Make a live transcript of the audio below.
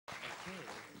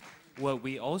Well,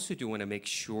 we also do want to make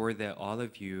sure that all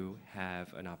of you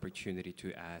have an opportunity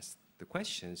to ask the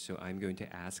questions. So I'm going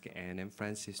to ask Anne and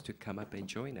Francis to come up and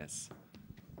join us.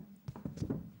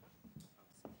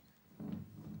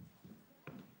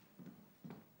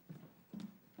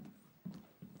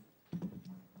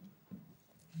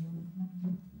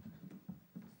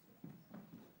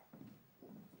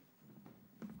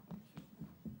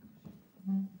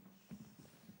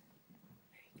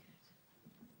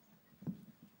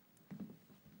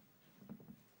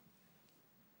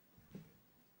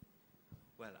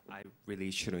 Well, I really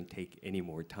shouldn't take any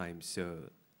more time, so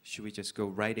should we just go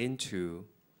right into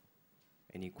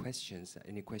any questions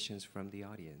from the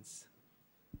audience?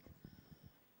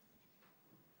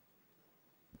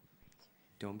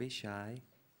 Don't be shy.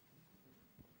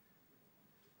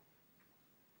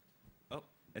 Oh,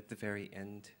 at the very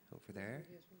end over there.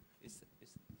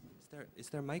 Is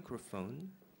there a microphone?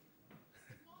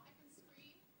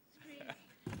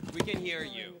 We can hear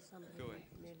you. Go ahead.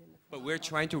 But we're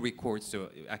trying to record, so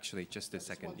actually, just a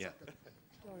second. Yeah.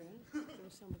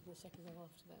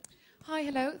 Hi,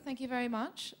 hello. Thank you very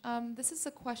much. This is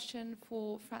a question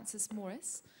for Francis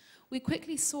Morris. We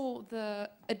quickly saw the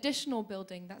additional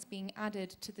building that's being added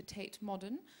to the Tate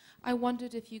Modern. I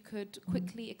wondered if you could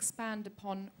quickly expand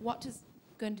upon what is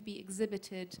going to be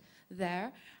exhibited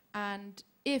there, and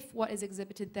if what is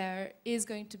exhibited there is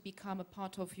going to become a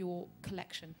part of your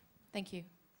collection. Thank you.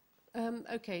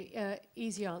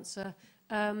 Easy answer.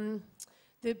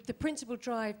 The principal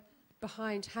drive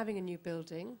behind having a new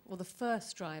building, or the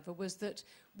first driver, was that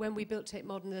when we built Tate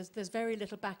Modern, there's very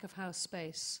little back-of-house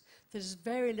space. There's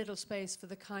very little space for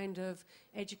the kind of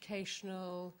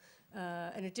educational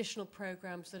and additional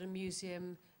programs that a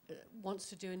museum wants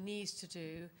to do and needs to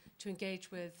do to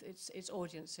engage with its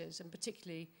audiences, and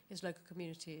particularly its local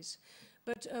communities.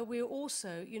 But we're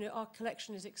also, our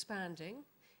collection is expanding.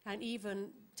 And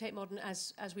even Tate Modern,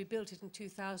 as we built it in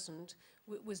 2000,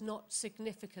 was not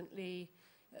significantly,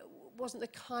 wasn't the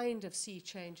kind of sea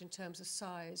change in terms of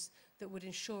size that would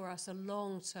ensure us a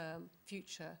long-term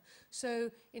future.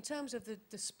 So in terms of the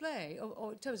display,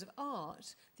 or in terms of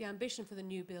art, the ambition for the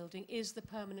new building is the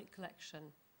permanent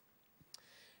collection.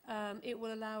 It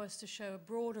will allow us to show a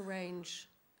broader range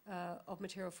of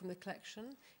material from the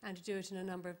collection, and to do it in a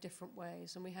number of different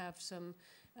ways. And we have some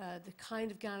the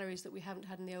kind of galleries that we haven't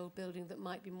had in the old building that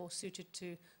might be more suited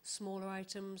to smaller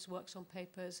items, works on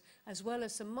papers, as well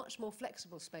as some much more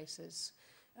flexible spaces.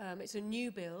 It's a new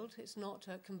build, it's not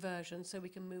a conversion, so we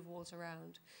can move walls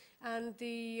around. And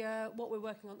what we're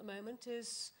working on at the moment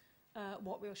is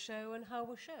what we'll show and how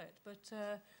we'll show it. But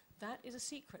that is a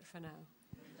secret for now.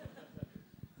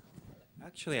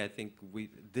 Actually, I think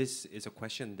this is a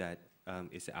question that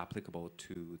is applicable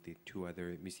to the two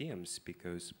other museums,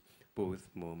 because both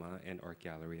MoMA and Art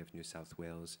Gallery of New South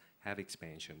Wales have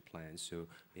expansion plans. So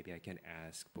maybe I can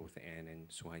ask both Anne and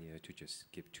Suhanya to just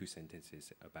give 2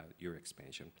 sentences about your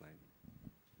expansion plan.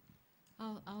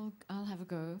 I'll have a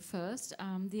go first.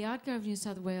 The Art Gallery of New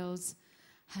South Wales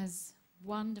has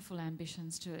wonderful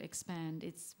ambitions to expand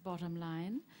its bottom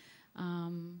line,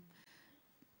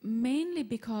 mainly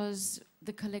because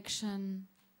the collection,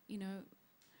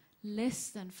 less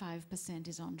than 5%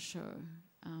 is on show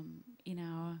in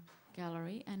our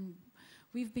gallery, and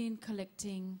we've been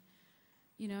collecting,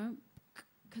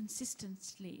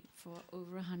 consistently for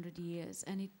over 100 years,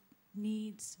 and it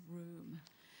needs room.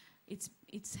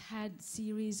 It's had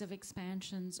series of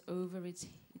expansions over its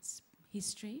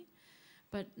history,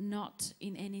 but not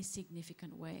in any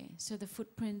significant way. So the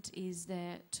footprint is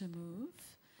there to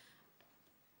move,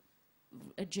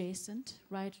 adjacent,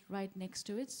 right next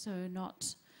to it, so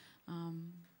not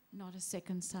a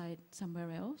second site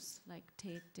somewhere else like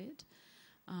Tate did.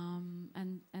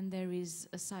 And there is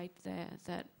a site there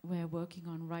that we're working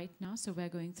on right now, so we're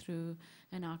going through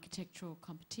an architectural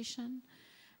competition,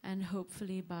 and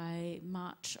hopefully by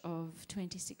March of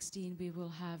 2016 we will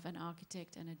have an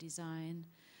architect and a design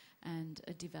and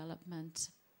a development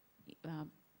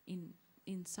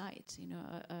in sight,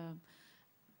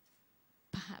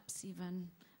 perhaps even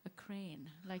a crane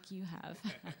like you have.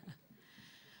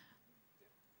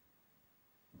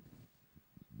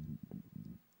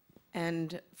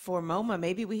 And for MoMA,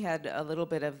 maybe we had a little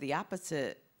bit of the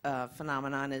opposite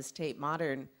phenomenon as Tate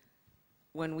Modern.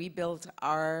 When we built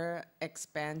our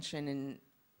expansion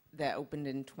that opened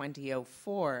in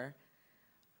 2004,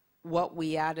 what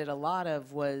we added a lot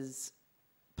of was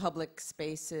public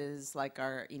spaces like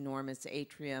our enormous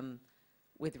atrium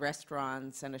with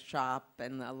restaurants and a shop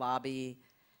and a lobby,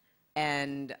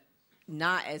 and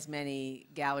not as many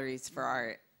galleries for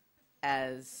art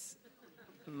as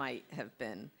might have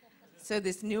been. So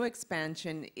this new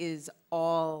expansion is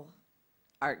all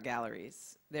art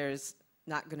galleries. There's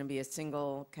not going to be a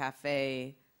single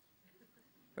cafe.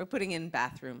 We're putting in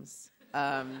bathrooms.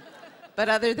 But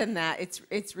other than that,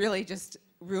 it's really just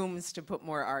rooms to put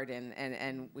more art in,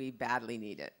 and we badly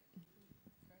need it.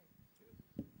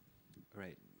 All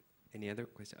right. Any other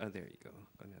questions? Oh, there you go.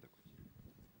 Another question.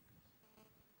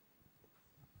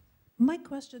 My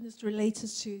question is related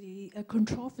to the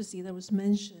controversy that was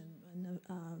mentioned, and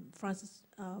Frances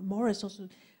Morris also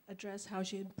addressed how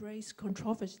she embraced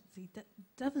controversy.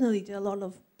 Definitely, there are a lot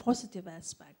of positive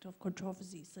aspects of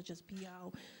controversy, such as PR.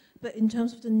 But in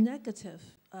terms of the negative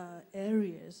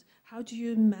areas, how do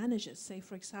you manage it? Say,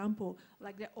 for example,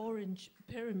 like the orange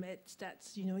pyramid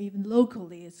that's, even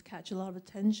locally is catch a lot of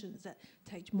attention that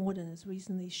Tate Modern has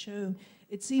recently shown.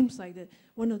 It seems like that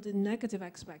one of the negative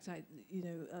aspects a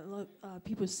lot of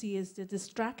people see is the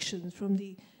distractions from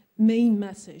the main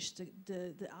message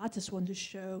the artists want to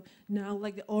show. Now,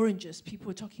 like the oranges,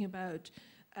 people are talking about,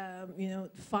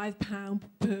 £5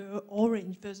 per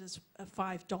orange versus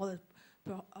 $5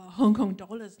 per Hong Kong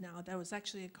dollars now. That was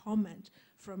actually a comment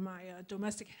from my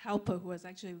domestic helper who has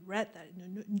actually read that in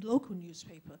a local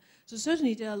newspaper. So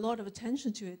certainly there are a lot of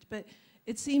attention to it, but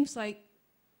it seems like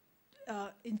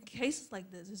in cases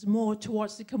like this, it's more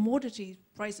towards the commodity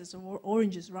prices of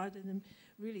oranges rather than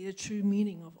really the true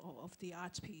meaning of the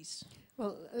art piece.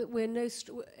 Well,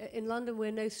 in London,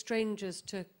 we're no strangers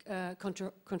to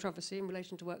controversy in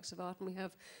relation to works of art, and we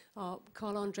have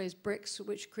Carl Andre's bricks,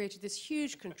 which created this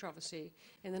huge controversy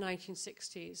in the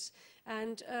 1960s.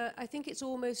 And I think it's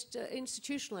almost an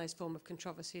institutionalized form of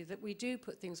controversy that we do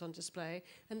put things on display,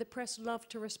 and the press love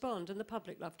to respond, and the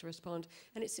public love to respond,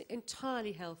 and it's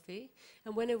entirely healthy.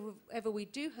 And whenever we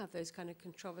do have those kind of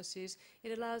controversies,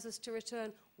 it allows us to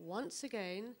return once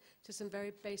again to some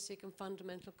very basic and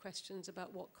fundamental questions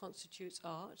about what constitutes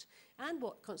art and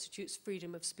what constitutes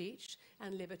freedom of speech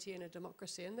and liberty in a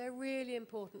democracy, and they're really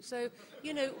important. So,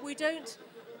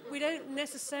 we don't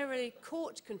necessarily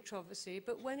court controversy,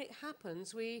 but when it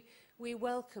happens, we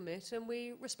welcome it and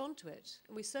we respond to it,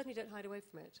 and we certainly don't hide away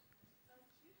from it.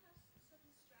 Do you have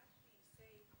certain strategies,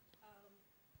 say,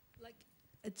 like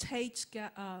a Tate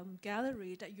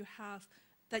gallery that you have,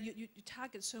 that you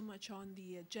target so much on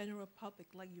the general public,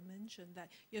 like you mentioned, that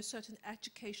you have certain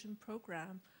education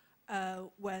program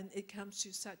when it comes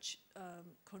to such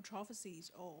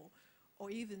controversies or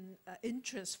even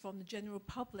interest from the general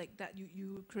public, that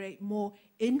you create more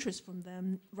interest from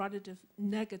them rather than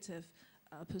negative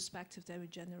perspective that we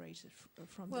generated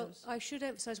from those? Well, I should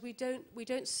emphasize we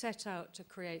don't set out to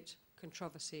create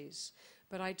controversies,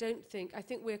 but I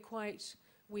think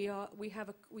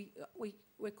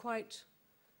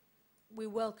we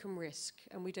welcome risk,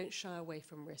 and we don't shy away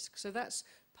from risk. So that's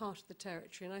part of the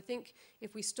territory. And I think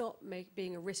if we stop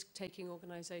being a risk-taking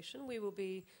organization, we will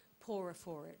be poorer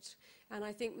for it. And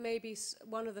I think maybe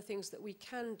one of the things that we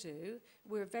can do,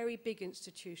 we're a very big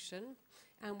institution,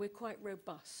 and we're quite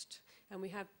robust, and we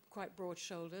have quite broad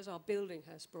shoulders. Our building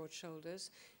has broad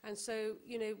shoulders. And so,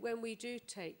 when we do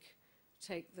take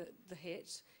the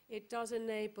hit, it does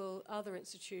enable other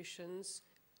institutions,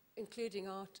 including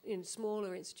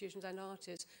smaller institutions and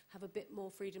artists, have a bit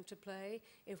more freedom to play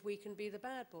if we can be the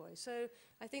bad boy. So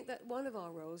I think that one of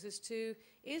our roles is to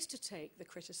take the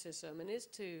criticism, and is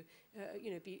to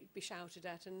be shouted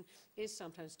at, and is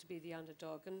sometimes to be the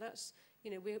underdog. And that's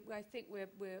I think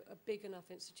we're a big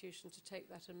enough institution to take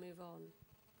that and move on.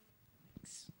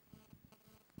 Thanks.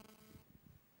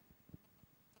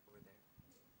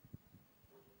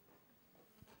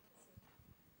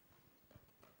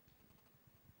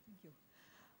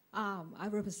 I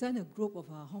represent a group of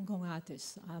Hong Kong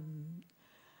artists.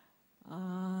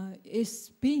 It's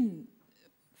been,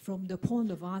 from the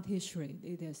point of art history,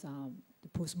 it is the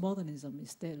postmodernism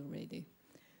is dead already.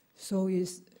 So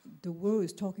the world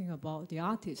is talking about the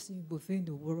artists within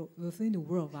the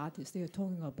world of artists. They are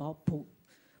talking about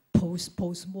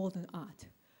postmodern art.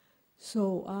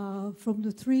 So from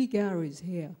the three galleries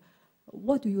here,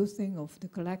 what do you think of the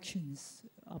collections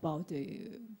about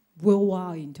the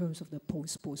worldwide in terms of the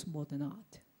postmodern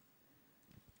art?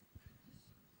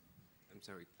 I'm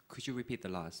sorry, could you repeat the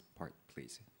last part,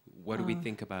 please? What do we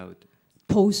think about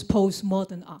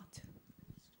postmodern art?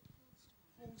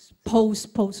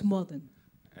 Postmodern.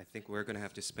 I think we're going to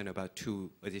have to spend about 2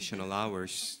 additional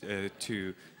hours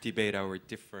to debate our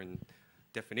different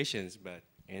definitions, but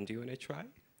Anne, do you want to try?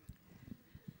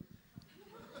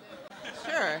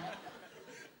 Sure.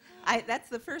 That's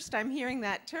the first I'm hearing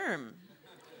that term.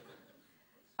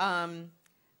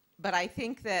 But I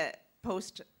think that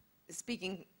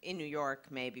speaking in New York,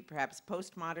 maybe, perhaps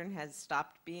postmodern has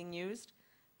stopped being used,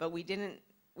 but we didn't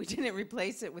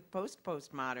replace it with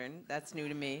postmodern. That's new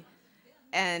to me.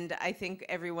 And I think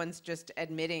everyone's just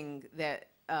admitting that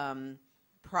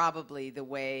probably the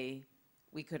way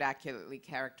we could accurately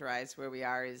characterize where we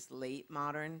are is late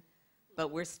modern,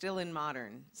 but we're still in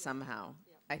modern somehow,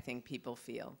 I think people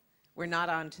feel. We're not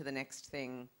on to the next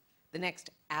thing, the next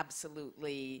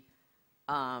absolutely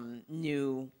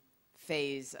new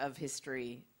phase of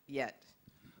history yet.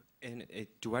 And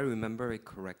do I remember it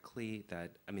correctly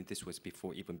that, I mean, this was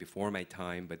even before my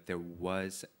time, but there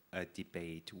was a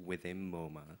debate within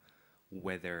MoMA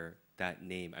whether that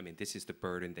name, I mean, this is the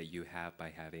burden that you have by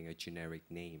having a generic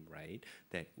name, right?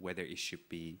 That whether it should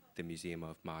be the Museum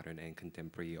of Modern and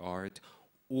Contemporary Art,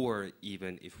 or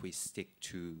even if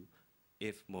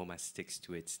MoMA sticks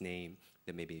to its name,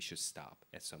 then maybe it should stop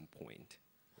at some point.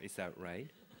 Is that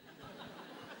right?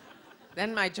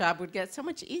 Then my job would get so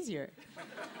much easier.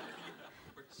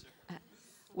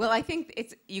 Well, I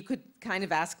think you could kind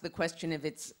of ask the question if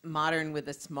it's modern with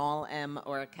a small m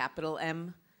or a capital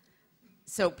M.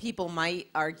 So people might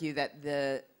argue that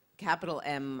the capital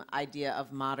M idea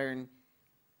of modern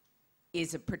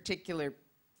is a particular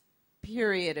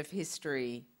period of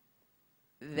history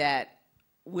that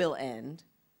will end.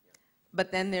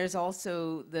 But then there's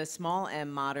also the small m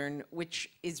modern, which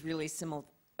is really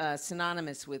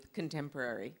synonymous with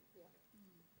contemporary,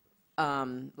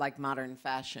 like modern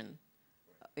fashion.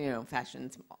 You know,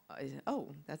 fashion's,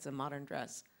 oh, that's a modern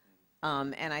dress.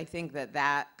 And I think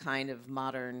that kind of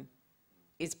modern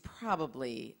is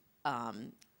probably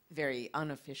very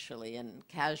unofficially and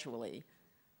casually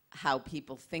how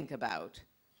people think about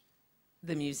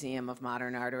the Museum of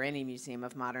Modern Art or any Museum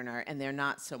of Modern Art, and they're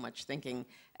not so much thinking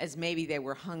as maybe they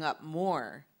were hung up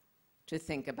more to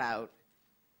think about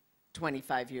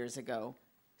 25 years ago,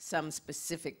 some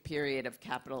specific period of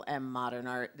capital M modern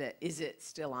art that is it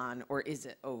still on or is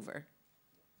it over?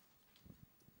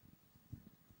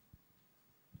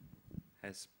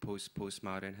 Has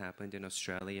postmodern happened in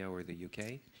Australia or the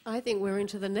UK? I think we're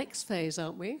into the next phase,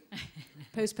 aren't we?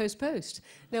 Post.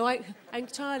 No, I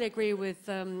entirely agree with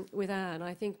Anne.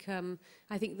 I think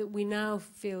that we now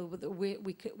feel that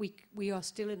we are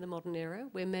still in the modern era.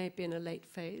 We may be in a late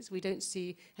phase. We don't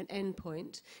see an end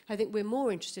point. I think we're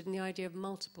more interested in the idea of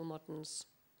multiple moderns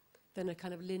than a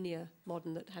kind of linear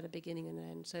modern that had a beginning and an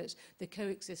end. So it's the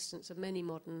coexistence of many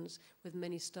moderns with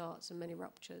many starts and many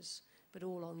ruptures, but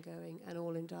all ongoing and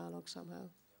all in dialogue somehow.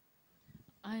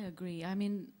 I agree. I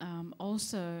mean,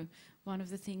 also, one of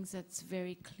the things that's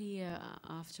very clear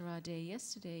after our day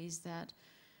yesterday is that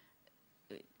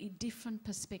different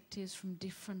perspectives from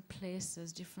different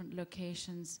places, different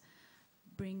locations,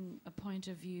 bring a point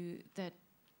of view that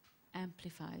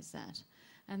amplifies that.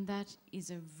 And that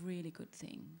is a really good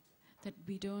thing, that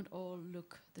we don't all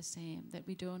look the same, that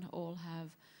we don't all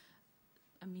have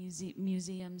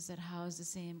museums that house the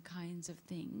same kinds of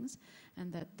things,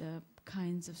 and that the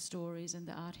kinds of stories and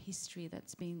the art history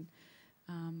that's been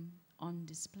on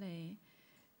display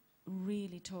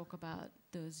really talk about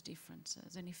those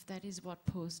differences. And if that is what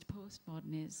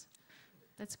postmodern is,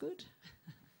 that's good.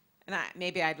 And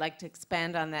maybe I'd like to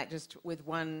expand on that just with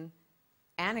one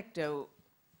anecdote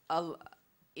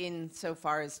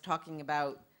insofar as talking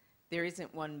about there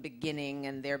isn't one beginning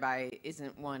and thereby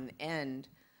isn't one end.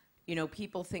 You know,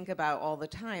 people think about all the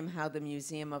time how the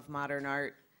Museum of Modern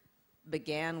Art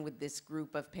began with this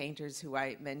group of painters who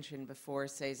I mentioned before,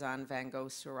 Cézanne, Van Gogh,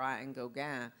 Seurat, and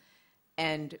Gauguin.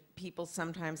 And people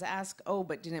sometimes ask, oh,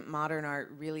 but didn't modern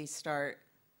art really start,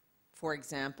 for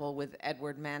example, with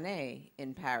Edward Manet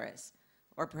in Paris?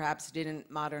 Or perhaps didn't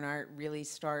modern art really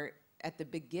start at the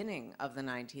beginning of the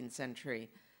 19th century?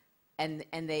 And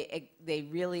they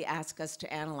really ask us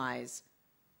to analyze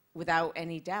without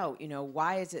any doubt, you know,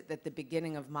 why is it that the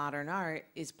beginning of modern art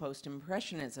is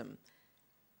post-impressionism?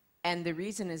 And the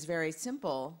reason is very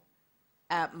simple.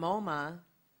 At MoMA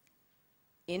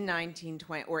in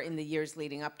 1920, or in the years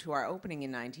leading up to our opening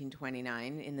in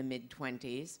 1929, in the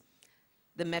mid-20s,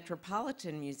 the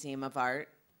Metropolitan Museum of Art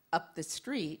up the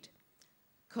street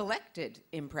collected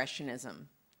Impressionism.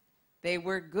 They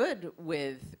were good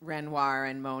with Renoir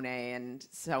and Monet and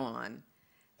so on.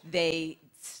 They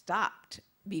stopped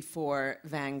before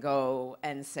Van Gogh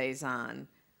and Cézanne.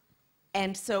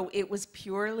 And so it was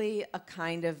purely a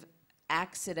kind of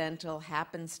accidental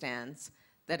happenstance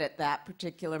that at that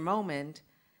particular moment,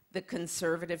 the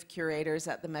conservative curators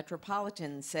at the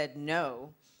Metropolitan said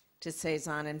no to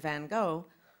Cézanne and Van Gogh.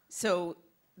 So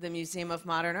the Museum of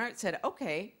Modern Art said,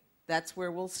 okay, that's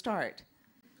where we'll start.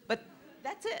 But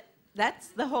that's it. That's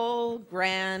the whole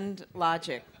grand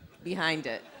logic behind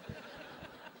it.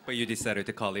 But you decided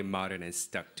to call it modern and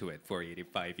stuck to it for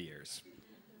 85 years.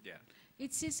 Yeah.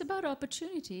 It's about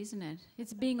opportunity, isn't it?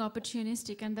 It's being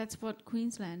opportunistic, and that's what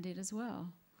Queensland did as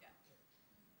well.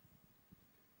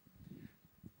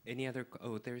 Any other?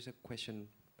 Oh, there's a question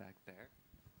back there.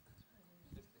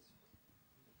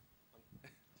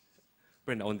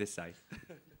 Brenda, on this side.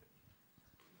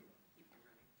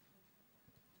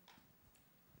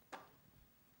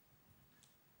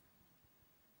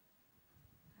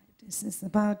 This is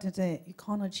about the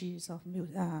ecologies of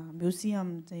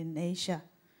museums in Asia.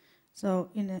 So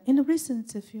in the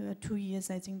recent 2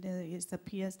 years, I think it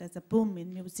appears there's a boom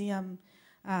in museum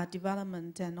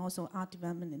development and also art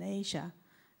development in Asia.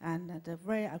 And the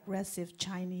very aggressive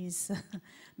Chinese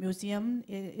museum,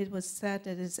 it was said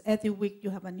that it's every week you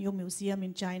have a new museum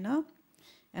in China.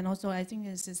 And also I think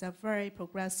this is a very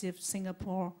progressive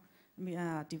Singapore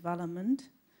development.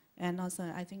 And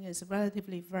also I think it's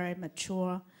relatively very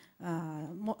mature,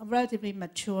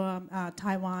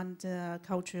 Taiwan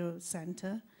cultural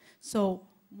center. So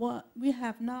what we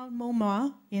have now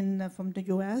MoMA from the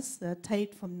US,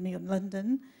 Tate from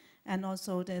London, and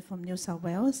also from New South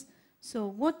Wales. So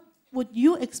what would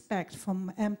you expect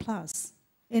from M+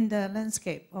 in the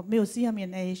landscape of museum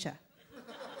in Asia?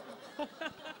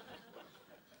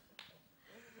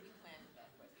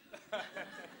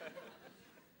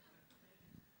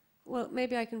 Well,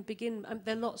 maybe I can begin.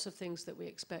 There are lots of things that we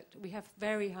expect. We have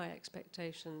very high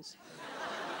expectations.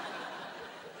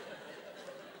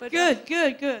 But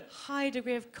Good. high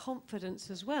degree of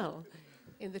confidence as well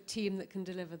in the team that can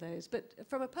deliver those. But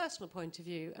from a personal point of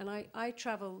view, and I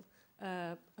travel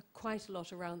quite a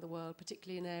lot around the world,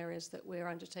 particularly in areas that we're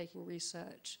undertaking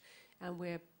research and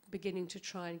we're beginning to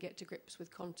try and get to grips with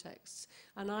contexts.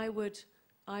 And I look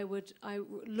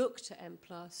to M+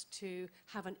 to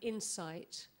have an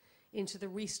insight into the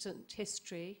recent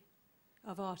history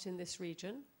of art in this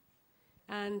region,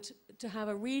 and to have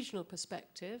a regional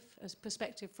perspective, as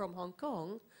perspective from Hong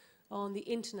Kong, on the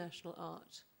international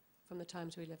art from the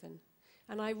times we live in.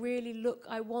 And I really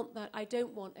want that. I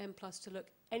don't want M+ to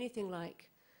look anything like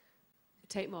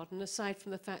Tate Modern, aside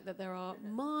from the fact that there are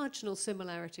marginal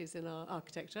similarities in our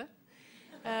architecture.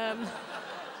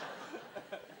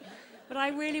 But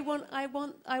I really want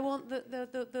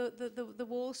the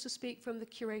walls to speak from the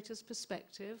curator's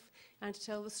perspective and to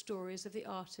tell the stories of the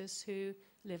artists who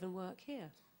live and work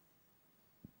here.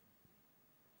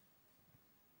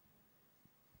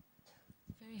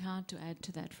 Very hard to add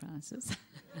to that, Francis.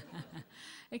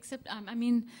 Except, I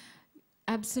mean,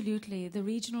 absolutely, the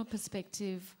regional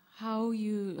perspective, how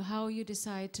you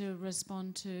decide to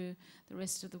respond to the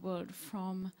rest of the world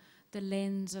from the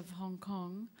lens of Hong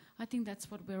Kong, I think that's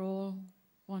what we're all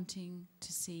wanting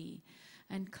to see.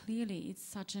 And clearly, it's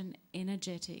such an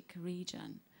energetic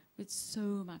region with so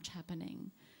much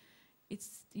happening.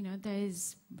 It's,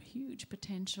 there's huge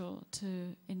potential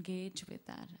to engage with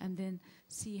that and then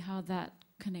see how that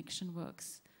connection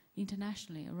works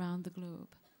internationally around the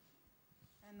globe.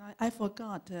 And I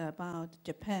forgot about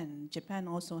Japan. Japan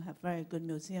also have very good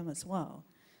museum as well.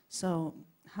 So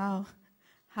how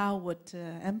would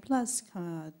M+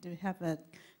 to have a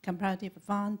comparative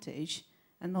advantage?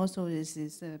 And also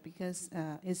because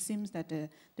it seems that the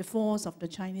force of the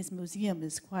Chinese museum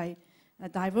is quite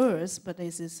diverse, but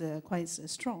this is quite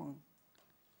strong.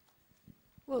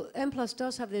 Well, M+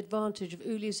 does have the advantage of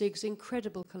Uli Zig's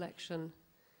incredible collection.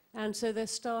 And so they're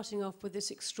starting off with this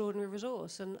extraordinary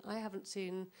resource. And I haven't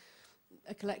seen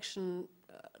a collection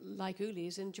like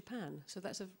Uli's in Japan. So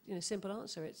that's a simple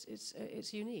answer.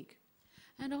 It's unique.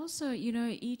 And also,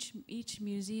 each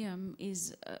museum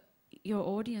is your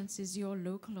audience is your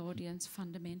local audience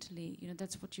fundamentally.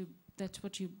 That's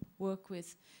what you work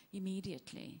with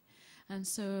immediately. And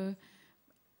so,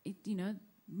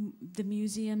 the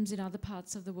museums in other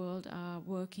parts of the world are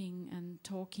working and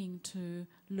talking to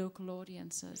local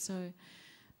audiences. So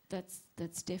that's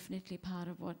definitely part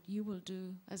of what you will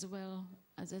do as well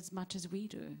as much as we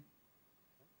do.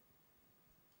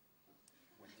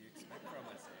 What do you expect from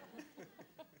us?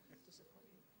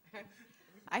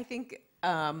 I think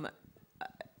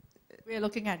We're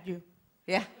looking at you.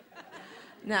 yeah.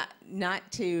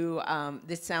 Not to,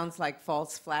 this sounds like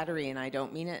false flattery, and I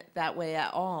don't mean it that way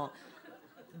at all.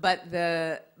 But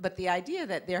the idea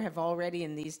that there have already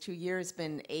in these 2 years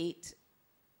been 8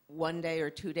 one-day or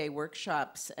 2-day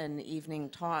workshops and evening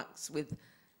talks with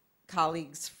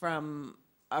colleagues from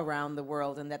around the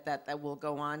world, and that will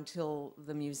go on till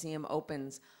the museum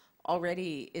opens,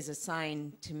 already is a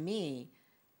sign to me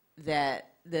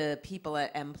that the people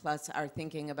at M+ are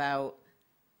thinking about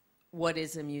what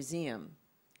is a museum.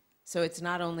 So it's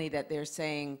not only that they're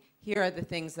saying, here are the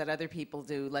things that other people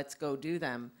do, let's go do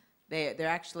them. They're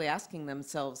actually asking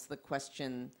themselves the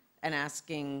question and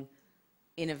asking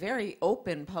in a very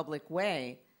open public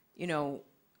way. You know,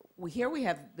 here we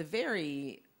have the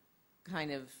very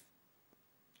kind of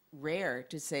rare,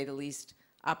 to say the least,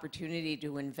 opportunity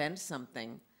to invent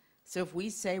something. So if we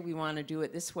say we want to do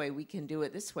it this way, we can do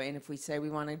it this way. And if we say we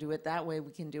want to do it that way,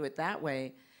 we can do it that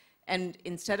way. And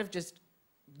instead of just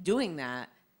doing that,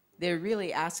 they're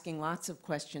really asking lots of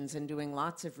questions and doing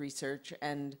lots of research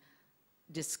and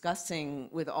discussing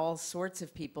with all sorts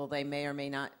of people they may or may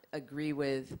not agree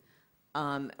with,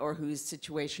 or whose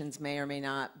situations may or may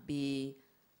not be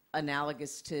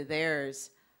analogous to theirs,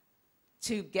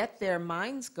 to get their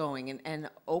minds going and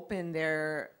open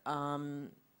their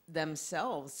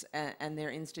themselves and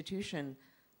their institution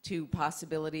to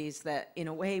possibilities that, in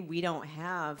a way, we don't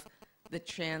have the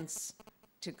chance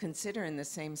to consider in the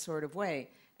same sort of way.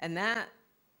 And that,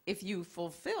 if you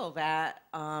fulfill that,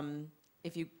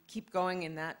 if you keep going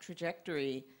in that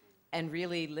trajectory and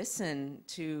really listen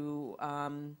to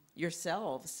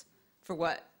yourselves for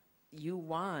what you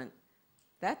want,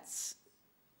 that's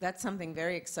something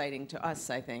very exciting to us,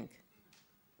 I think.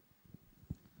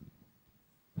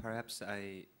 Perhaps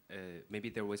maybe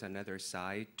there was another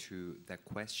side to that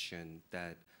question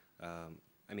that,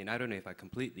 I mean, I don't know if I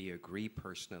completely agree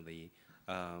personally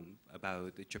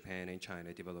about Japan and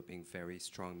China developing very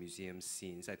strong museum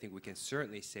scenes. I think we can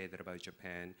certainly say that about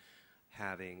Japan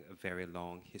having a very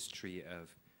long history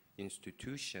of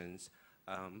institutions,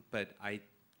 but I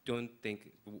don't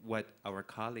think what our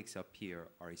colleagues up here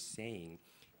are saying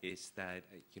is that,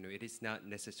 you know, it is not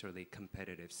necessarily a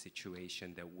competitive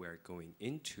situation that we're going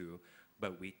into,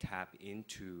 but we tap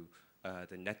into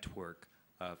the network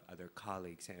of other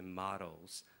colleagues and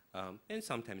models, and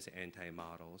sometimes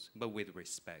anti-models, but with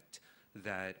respect,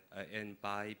 that, and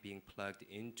by being plugged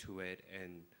into it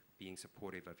and being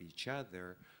supportive of each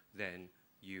other, then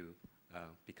you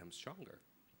become stronger.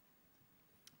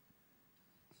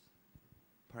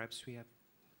 Perhaps we have,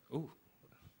 oh,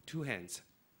 two hands.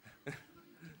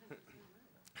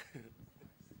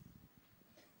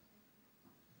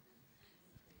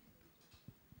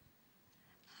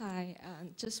 Hi,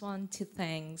 just want to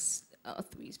thank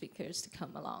three speakers to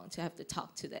come along to have the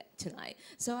talk tonight.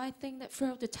 So I think that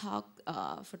throughout the talk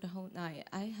for the whole night,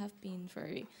 I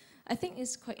think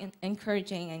it's quite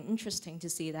encouraging and interesting to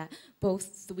see that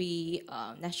both three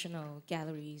national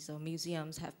galleries or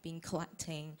museums have been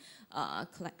collecting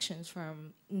collections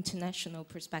from international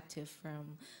perspective,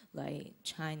 from like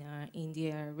China,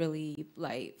 India, really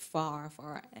like far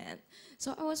end.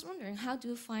 So I was wondering, how do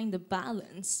you find the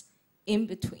balance in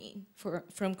between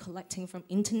from collecting from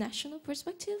international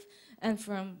perspective and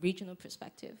from regional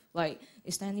perspective? Like,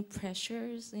 is there any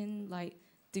pressures in like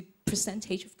the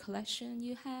percentage of collection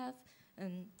you have?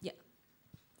 And yeah,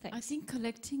 thanks. I think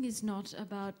collecting is not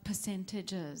about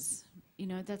percentages. You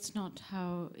know, that's not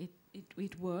how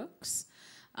it works.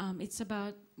 It's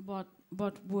about what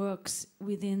works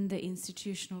within the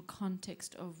institutional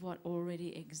context of what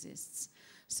already exists.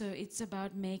 So it's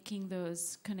about making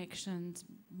those connections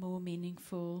more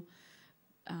meaningful,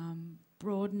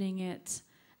 broadening it,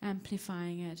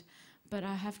 amplifying it. But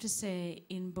I have to say,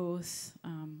 in both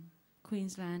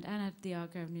Queensland and at the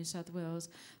Archive of New South Wales,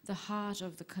 the heart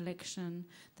of the collection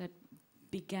that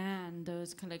began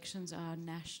those collections are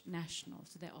national,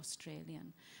 so they're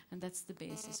Australian, and that's the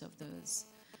basis of those.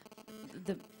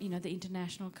 The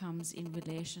international comes in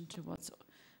relation to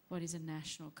what is a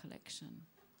national collection.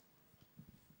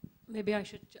 Maybe I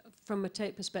should, from a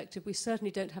Tate perspective, we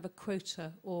certainly don't have a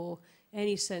quota or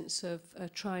any sense of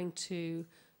trying to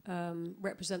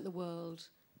represent the world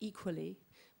equally.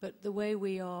 But the way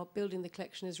we are building the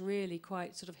collection is really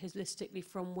quite sort of holistically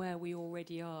from where we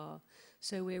already are.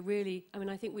 So we're really, I mean,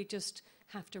 I think we just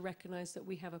have to recognise that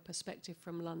we have a perspective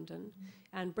from London,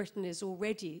 and Britain is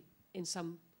already in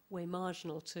some way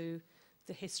marginal to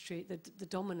the history, the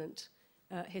dominant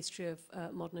history of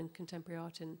modern and contemporary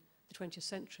art in the 20th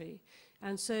century.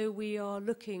 And so we are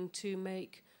looking to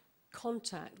make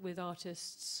contact with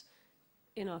artists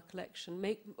in our collection,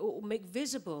 make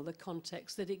visible the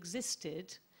context that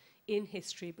existed in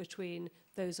history between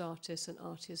those artists and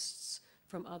artists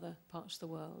from other parts of the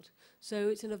world. So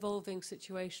it's an evolving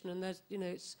situation, and there's, you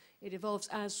know, it evolves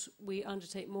as we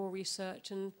undertake more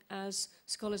research and as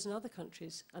scholars in other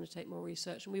countries undertake more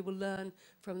research, and we will learn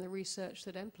from the research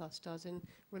that M+ does in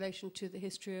relation to the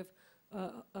history of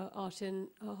art in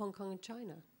Hong Kong and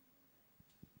China.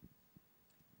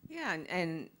 Yeah,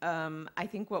 and I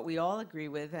think what we all agree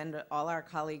with, and all our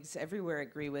colleagues everywhere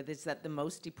agree with, is that the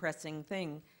most depressing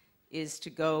thing is to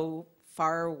go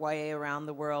far away around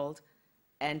the world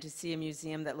and to see a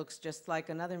museum that looks just like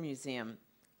another museum.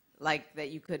 Like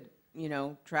that you could, you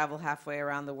know, travel halfway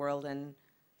around the world and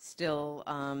still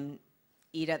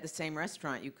eat at the same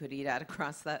restaurant you could eat at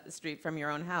across the street from your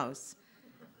own house.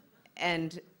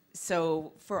 And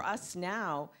so for us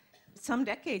now, some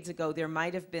decades ago, there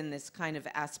might have been this kind of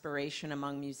aspiration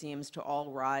among museums to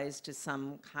all rise to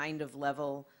some kind of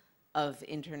level of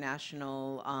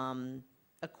international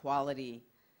equality.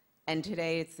 And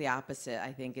today it's the opposite.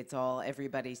 I think it's all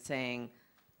everybody saying,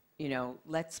 you know,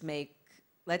 let's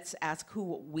ask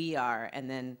who we are and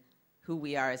then who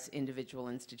we are as individual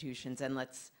institutions, and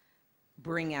let's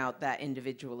bring out that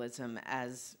individualism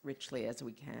as richly as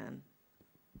we can.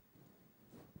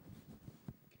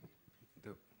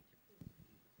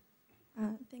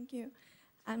 Thank you.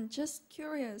 I'm just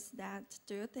curious that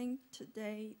do you think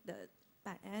today the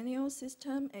biennial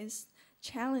system is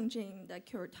challenging the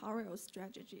curatorial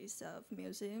strategies of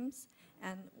museums,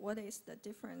 and what is the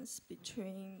difference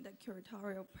between the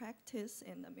curatorial practice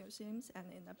in the museums and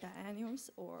in the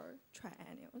biennials or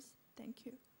triennials? Thank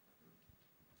you.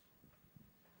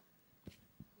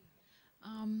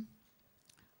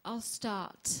 I'll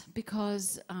start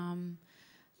because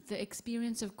the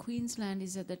experience of Queensland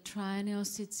is that the triennial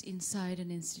sits inside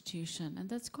an institution, and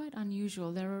that's quite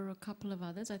unusual. There are a couple of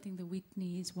others. I think the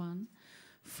Whitney is one,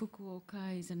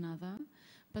 Fukuoka is another,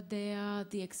 but they are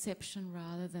the exception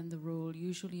rather than the rule.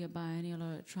 Usually a biennial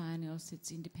or a triennial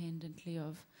sits independently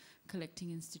of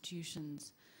collecting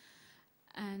institutions.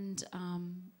 And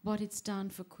what it's done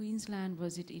for Queensland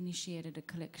was it initiated a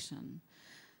collection.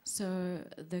 So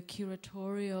the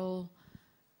curatorial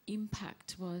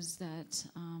impact was that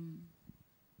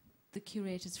the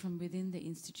curators from within the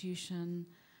institution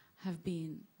have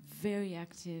been very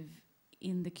active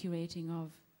in the curating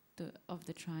of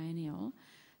the triennial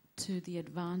to the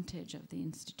advantage of the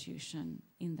institution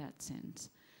in that sense.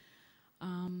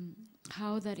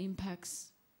 How that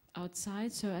impacts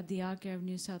outside, so at the Art Gallery of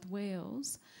New South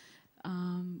Wales,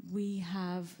 we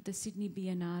have the Sydney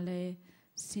Biennale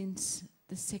since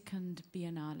the second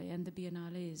Biennale, and the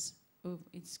Biennale is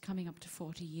it's coming up to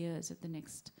 40 years at the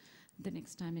next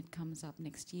time it comes up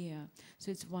next year. So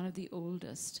it's one of the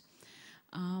oldest.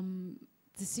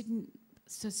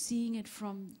 So seeing it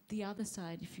from the other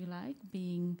side, if you like,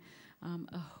 being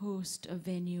a host, a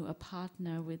venue, a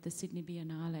partner with the Sydney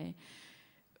Biennale,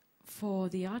 for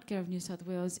the Art Gallery of New South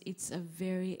Wales, it's a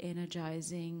very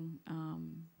energizing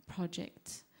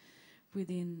project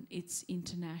within its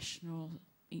international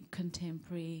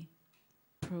contemporary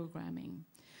programming.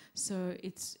 So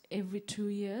it's every 2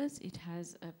 years, it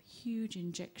has a huge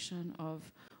injection of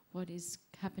what is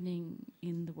happening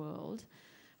in the world,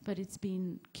 but it's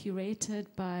been curated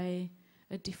by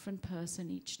a different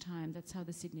person each time. That's how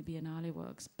the Sydney Biennale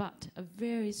works, but a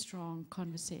very strong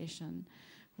conversation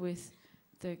with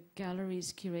the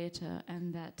gallery's curator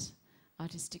and that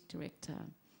artistic director.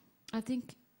 I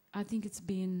think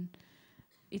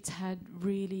it's had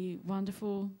really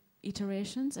wonderful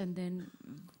iterations and then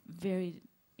very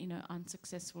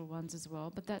unsuccessful ones as well.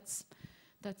 But that's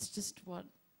just what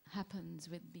happens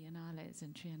with biennales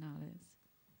and triennales.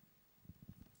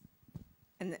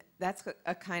 And that's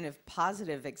a kind of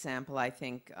positive example, I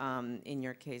think, in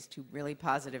your case, two really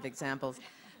positive examples.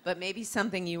 But maybe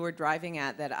something you were driving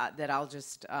at that I'll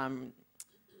just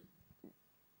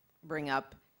bring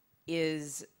up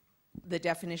is the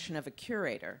definition of a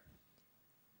curator.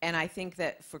 And I think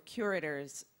that for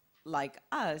curators like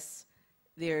us,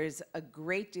 there's a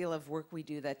great deal of work we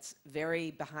do that's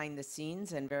very behind the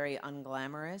scenes and very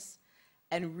unglamorous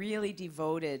and really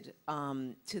devoted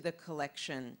to the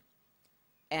collection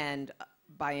and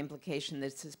by implication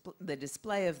the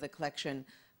display of the collection,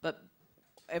 but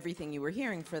everything you were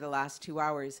hearing for the last 2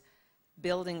 hours,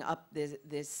 building up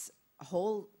this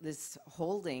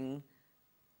holding,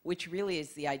 which really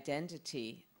is the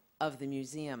identity of the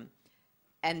museum.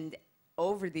 And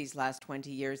over these last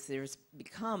 20 years, there's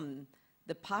become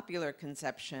the popular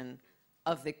conception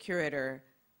of the curator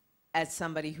as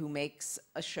somebody who makes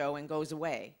a show and goes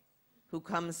away, who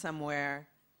comes somewhere,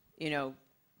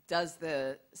 does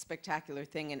the spectacular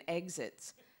thing and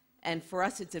exits. And for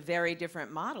us, it's a very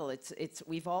different model.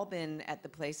 We've all been at the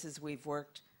places we've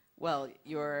worked. Well,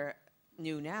 you're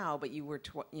new now, but you were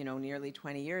nearly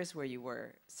 20 years where you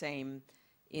were. Same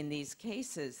in these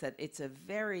cases, that it's a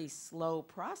very slow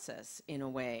process in a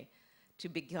way to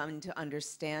begin to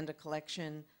understand a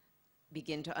collection,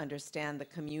 begin to understand the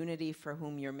community for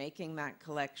whom you're making that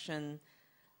collection,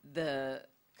 the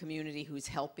community who's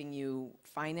helping you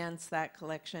finance that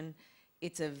collection.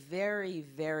 It's a very,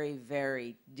 very,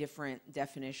 very different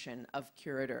definition of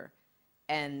curator.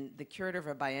 And the curator of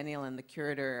a biennial and the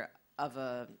curator of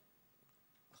a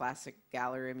classic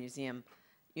gallery or museum,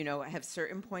 have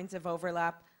certain points of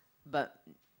overlap, but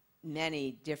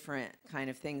many different kind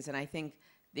of things. And I think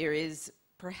there is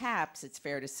perhaps it's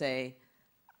fair to say,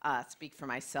 speak for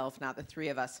myself, not the three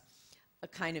of us, a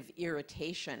kind of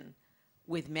irritation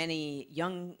with many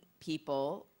young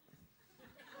people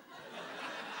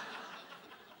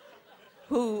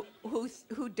who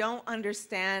don't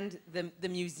understand the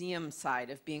museum side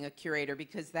of being a curator,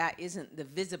 because that isn't the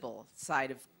visible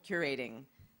side of curating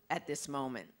at this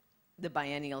moment. The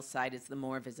biennial side is the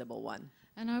more visible one.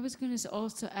 And I was going to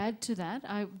also add to that,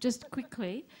 just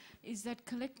quickly, is that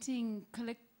collection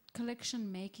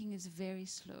making is very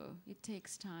slow. It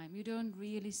takes time. You don't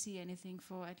really see anything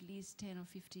for at least 10 or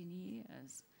 15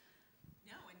 years.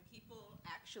 No, and people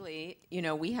actually, you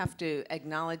know, we have to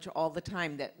acknowledge all the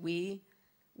time that we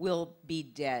will be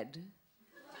dead,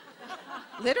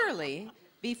 literally,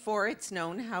 before it's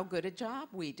known how good a job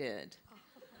we did.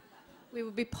 We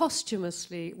will be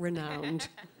posthumously renowned.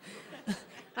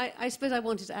 I suppose I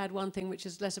wanted to add one thing, which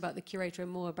is less about the curator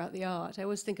and more about the art. I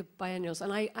always think of biennials,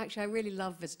 and I really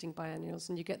love visiting biennials,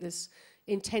 and you get this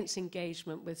intense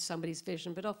engagement with somebody's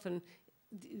vision, but often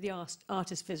the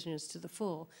artist's vision is to the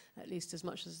fore, at least as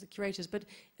much as the curator's. But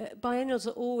biennials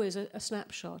are always a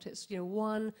snapshot. It's, you know,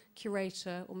 one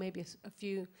curator or maybe a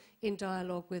few in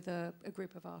dialogue with a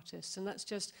group of artists, and that's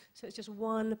just, so it's just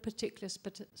one particular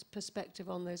perspective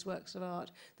on those works of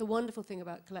art. The wonderful thing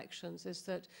about collections is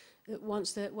that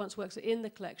once works are in the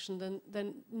collection,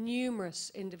 then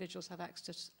numerous individuals have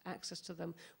access to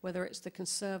them, whether it's the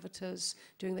conservators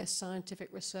doing their scientific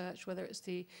research, whether it's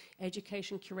the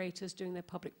education curators doing their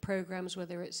public programs,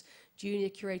 whether it's junior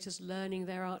curators learning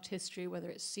their art history, whether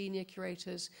it's senior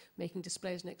curators making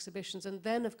displays and exhibitions. And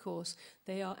then, of course,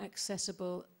 they are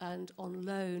accessible and on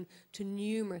loan to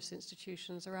numerous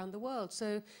institutions around the world.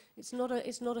 So it's not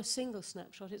a single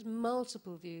snapshot, it's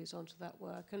multiple views onto that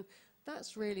work. And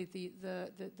that's really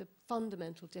the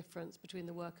fundamental difference between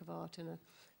the work of art in a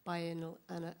biennial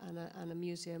and a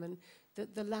museum. And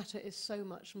the latter is so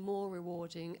much more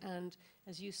rewarding, and,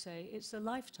 as you say, it's a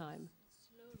lifetime.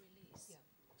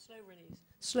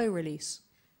 Slow release.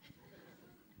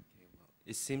 Okay, well,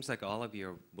 it seems like all of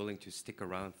you are willing to stick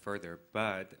around further,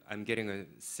 but I'm getting a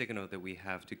signal that we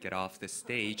have to get off the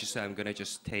stage, so I'm going to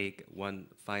just take one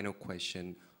final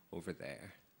question over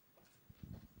there.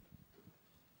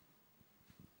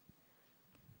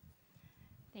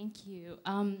 Thank you.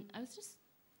 I was just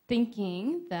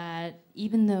thinking that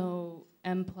even though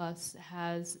M+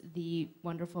 has the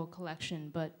wonderful collection,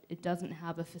 but it doesn't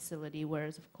have a facility,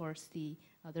 whereas, of course, the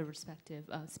other respective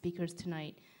speakers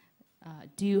tonight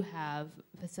do have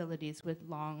facilities with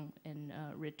long and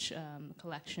rich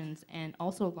collections, and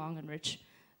also long and rich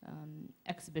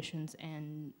exhibitions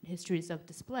and histories of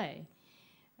display.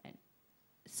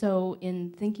 So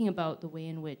in thinking about the way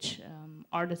in which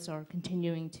artists are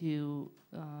continuing to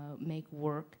make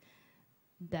work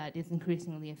that is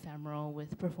increasingly ephemeral,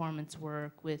 with performance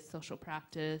work, with social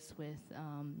practice, with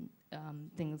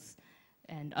things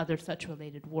and other such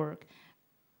related work,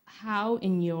 how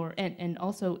in your, and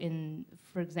also in,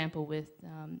 for example, with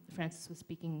Francis was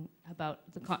speaking about,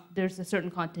 there's a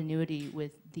certain continuity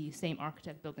with the same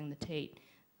architect building the Tate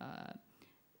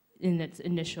in its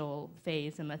initial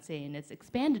phase, and let's say in its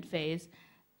expanded phase.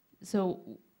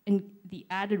 So in the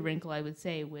added wrinkle, I would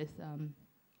say, with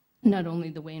not only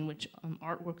the way in which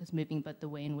artwork is moving, but the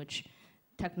way in which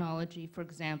technology, for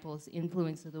example, is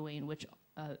influencing the way in which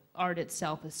art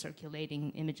itself is circulating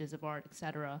images of art, et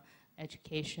cetera,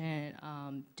 education.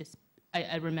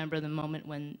 I remember the moment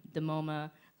when the MoMA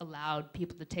allowed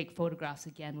people to take photographs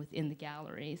again within the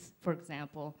galleries, for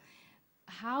example.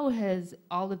 How has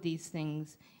all of these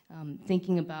things,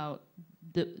 thinking about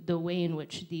the way in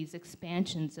which these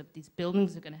expansions of these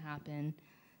buildings are going to happen,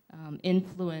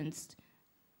 influenced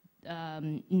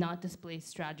not display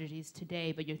strategies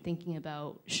today, but you're thinking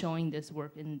about showing this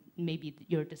work in maybe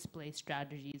your display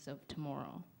strategies of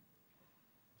tomorrow?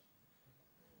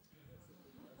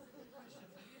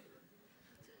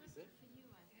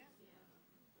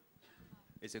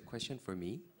 Is it a question for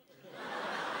me?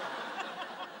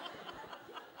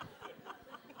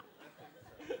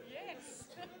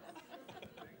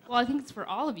 Well, I think it's for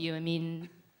all of you. I mean,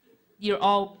 you're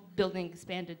all building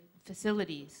expanded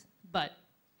facilities, but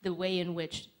the way in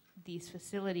which these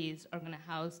facilities are going to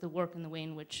house the work and the way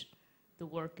in which the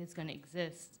work is going to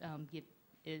exist I'm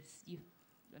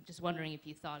just wondering if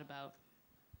you thought about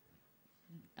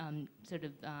sort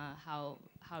of how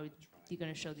you're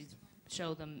going to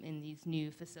show them in these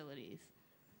new facilities.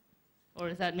 Or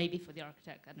is that maybe for the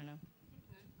architect? I don't know.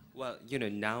 Well, you know,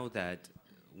 now that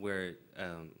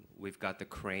we've got the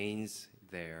cranes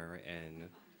there and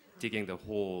digging the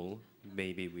hole,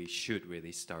 maybe we should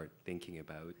really start thinking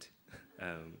about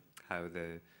how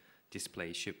the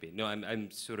display should be. No, I'm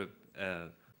sort of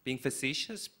being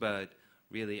facetious, but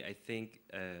really I think,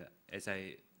 as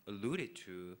I alluded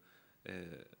to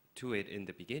it in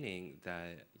the beginning,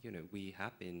 that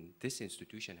this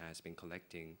institution has been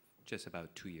collecting just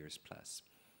about 2 years plus.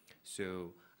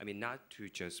 So, I mean, not to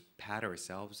just pat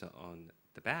ourselves on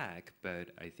the back, but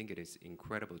I think it is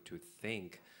incredible to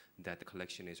think that the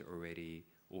collection is already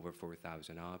over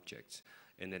 4,000 objects.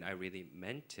 And then I really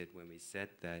meant it when we said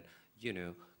that,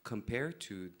 compared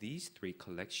to these 3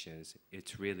 collections,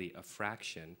 it's really a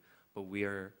fraction, but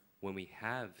when we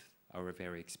have our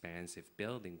very expansive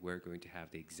building, we're going to have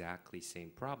the exactly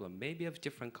same problem, maybe of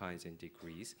different kinds and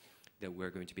degrees, that we're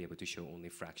going to be able to show only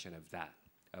a fraction of that,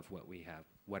 of what we have.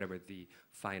 Whatever the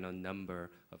final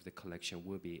number of the collection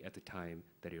will be at the time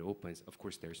that it opens. Of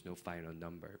course, there's no final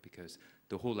number, because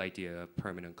the whole idea of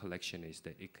permanent collection is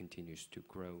that it continues to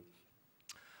grow.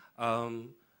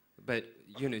 But,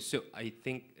 so I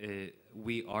think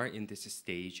we are in this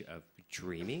stage of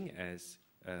dreaming, as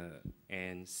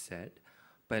Anne said.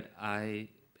 But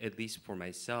at least for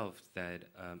myself, that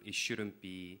it shouldn't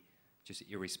be just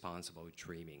irresponsible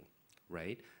dreaming,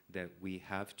 right? That we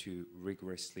have to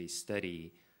rigorously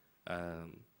study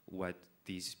what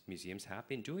these museums have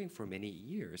been doing for many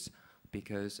years,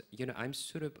 because I'm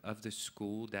sort of the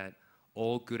school that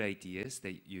all good ideas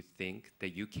that you think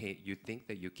that you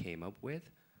came up with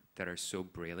that are so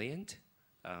brilliant,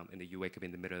 and then you wake up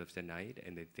in the middle of the night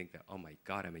and they think that, oh my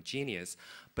God, I'm a genius.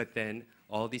 But then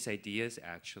all these ideas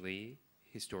actually,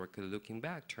 historically looking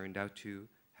back, turned out to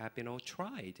have been all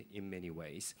tried in many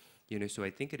ways. So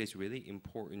I think it is really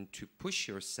important to push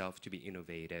yourself to be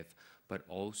innovative, but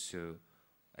also,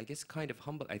 I guess, kind of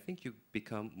humble. I think you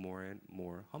become more and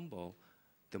more humble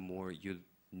the more you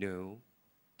know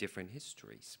different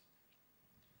histories.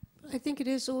 I think it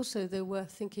is also, though,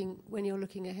 worth thinking when you're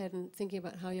looking ahead and thinking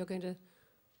about how you're going to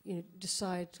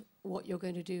decide what you're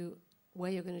going to do,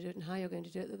 where you're going to do it, and how you're going to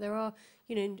do it. That there are,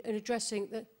 in addressing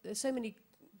that there's so many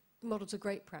models of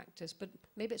great practice, but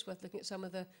maybe it's worth looking at some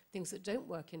of the things that don't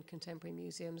work in contemporary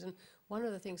museums. And one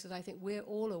of the things that I think we're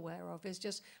all aware of is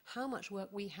just how much work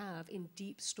we have in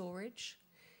deep storage.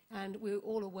 And we're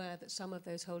all aware that some of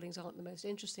those holdings aren't the most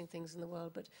interesting things in the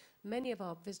world, but many of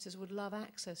our visitors would love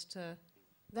access to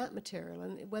that material,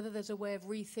 and whether there's a way of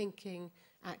rethinking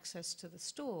access to the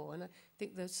store. And I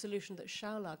think the solution that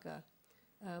Schaulager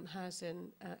has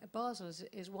in Basel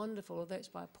is wonderful, although it's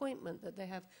by appointment, that they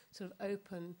have sort of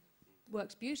open,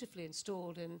 works beautifully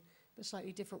installed in a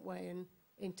slightly different way in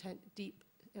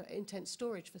intense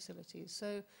storage facilities.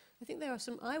 So I think there are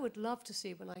some, I would love to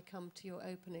see when I come to your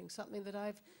opening, something that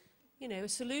I've, a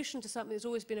solution to something that's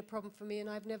always been a problem for me, and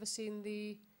I've never seen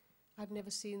the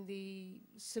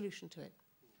solution to it.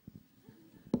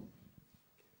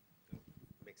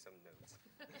 Make some notes.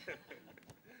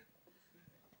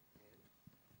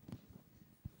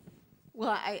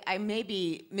 Well, I may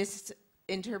be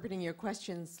misinterpreting your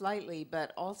question slightly,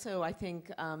 but also I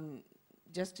think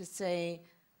just to say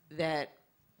that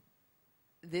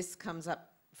this comes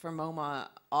up for MoMA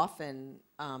often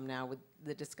now with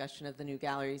the discussion of the new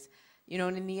galleries.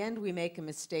 And in the end, we make a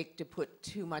mistake to put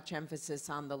too much emphasis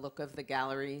on the look of the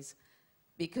galleries,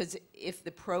 because if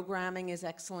the programming is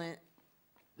excellent,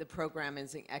 the program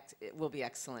will be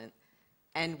excellent.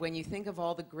 And when you think of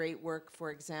all the great work,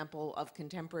 for example, of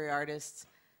contemporary artists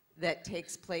that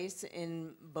takes place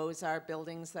in Beaux-Arts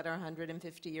buildings that are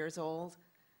 150 years old,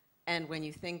 and when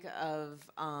you think of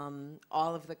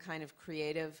all of the kind of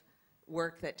creative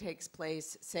work that takes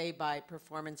place, say, by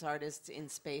performance artists in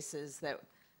spaces that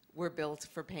were built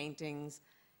for paintings,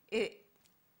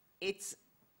 it's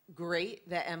great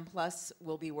that M+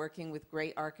 will be working with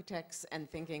great architects and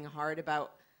thinking hard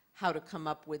about how to come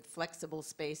up with flexible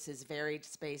spaces, varied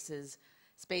spaces,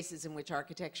 spaces in which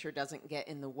architecture doesn't get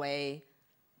in the way,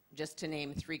 just to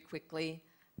name 3 quickly.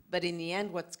 But in the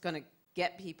end, what's going to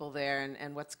get people there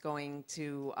and what's going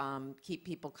to keep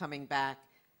people coming back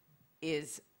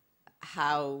is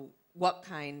what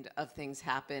kind of things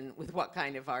happen with what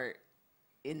kind of art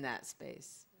in that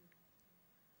space.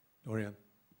 Dorian,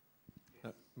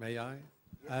 may I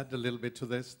add a little bit to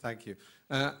this? Thank you.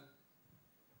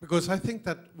 Because I think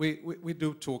that we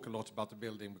do talk a lot about the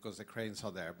building because the cranes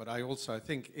are there, but I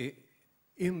think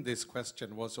in this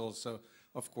question was also,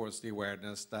 of course, the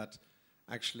awareness that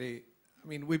actually,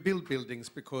 we build buildings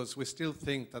because we still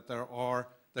think that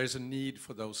there's a need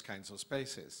for those kinds of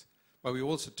spaces. But we're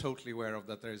also totally aware of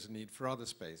that there is a need for other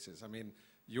spaces.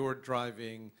 You're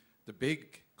driving the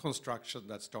big construction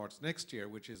that starts next year,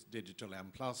 which is Digital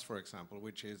M+, for example,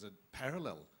 which is a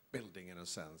parallel building in a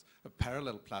sense, a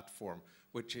parallel platform,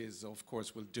 which is, of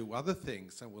course, will do other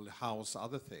things and will house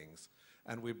other things.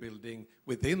 And we're building,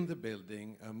 within the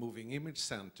building, a moving image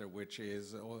center, which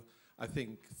is, I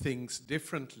think, thinks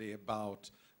differently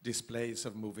about displays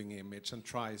of moving image and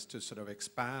tries to sort of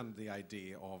expand the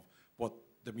idea of what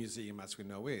the museum as we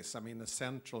know is. I mean, a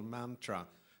central mantra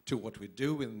to what we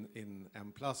do in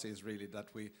M+ is really that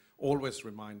we always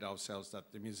remind ourselves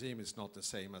that the museum is not the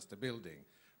same as the building.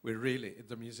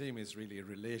 The museum is really a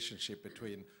relationship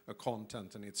between a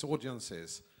content and its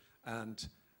audiences, and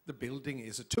the building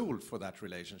is a tool for that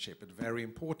relationship, a very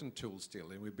important tool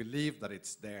still, and we believe that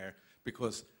it's there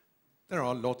because there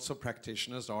are lots of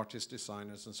practitioners, artists,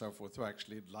 designers, and so forth who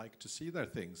actually like to see their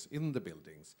things in the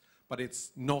buildings. But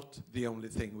it's not the only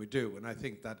thing we do. And I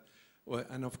think that,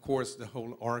 and of course, the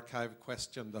whole archive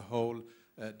question, the whole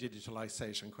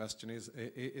digitalization question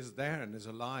is there and is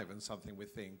alive and something we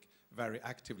think very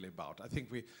actively about. I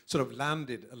think we sort of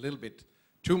landed a little bit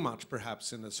too much,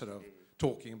 perhaps, in the sort of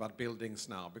talking about buildings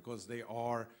now, because they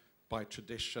are, by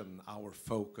tradition, our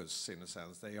focus, in a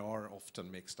sense. They are often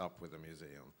mixed up with the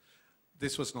museum.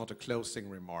 This was not a closing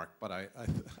remark, but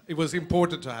it was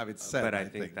important to have it said. But I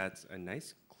think that's a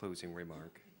nice closing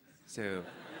remark. So,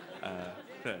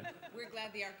 we're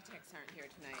glad the architects aren't here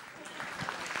tonight.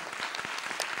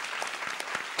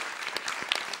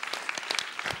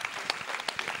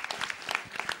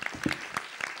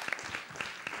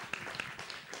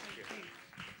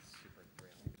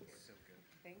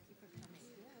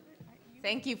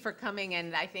 Thank you for coming,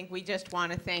 and I think we just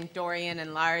want to thank Dorian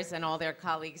and Lars and all their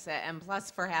colleagues at M+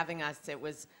 for having us. It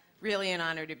was really an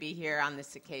honor to be here on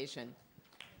this occasion.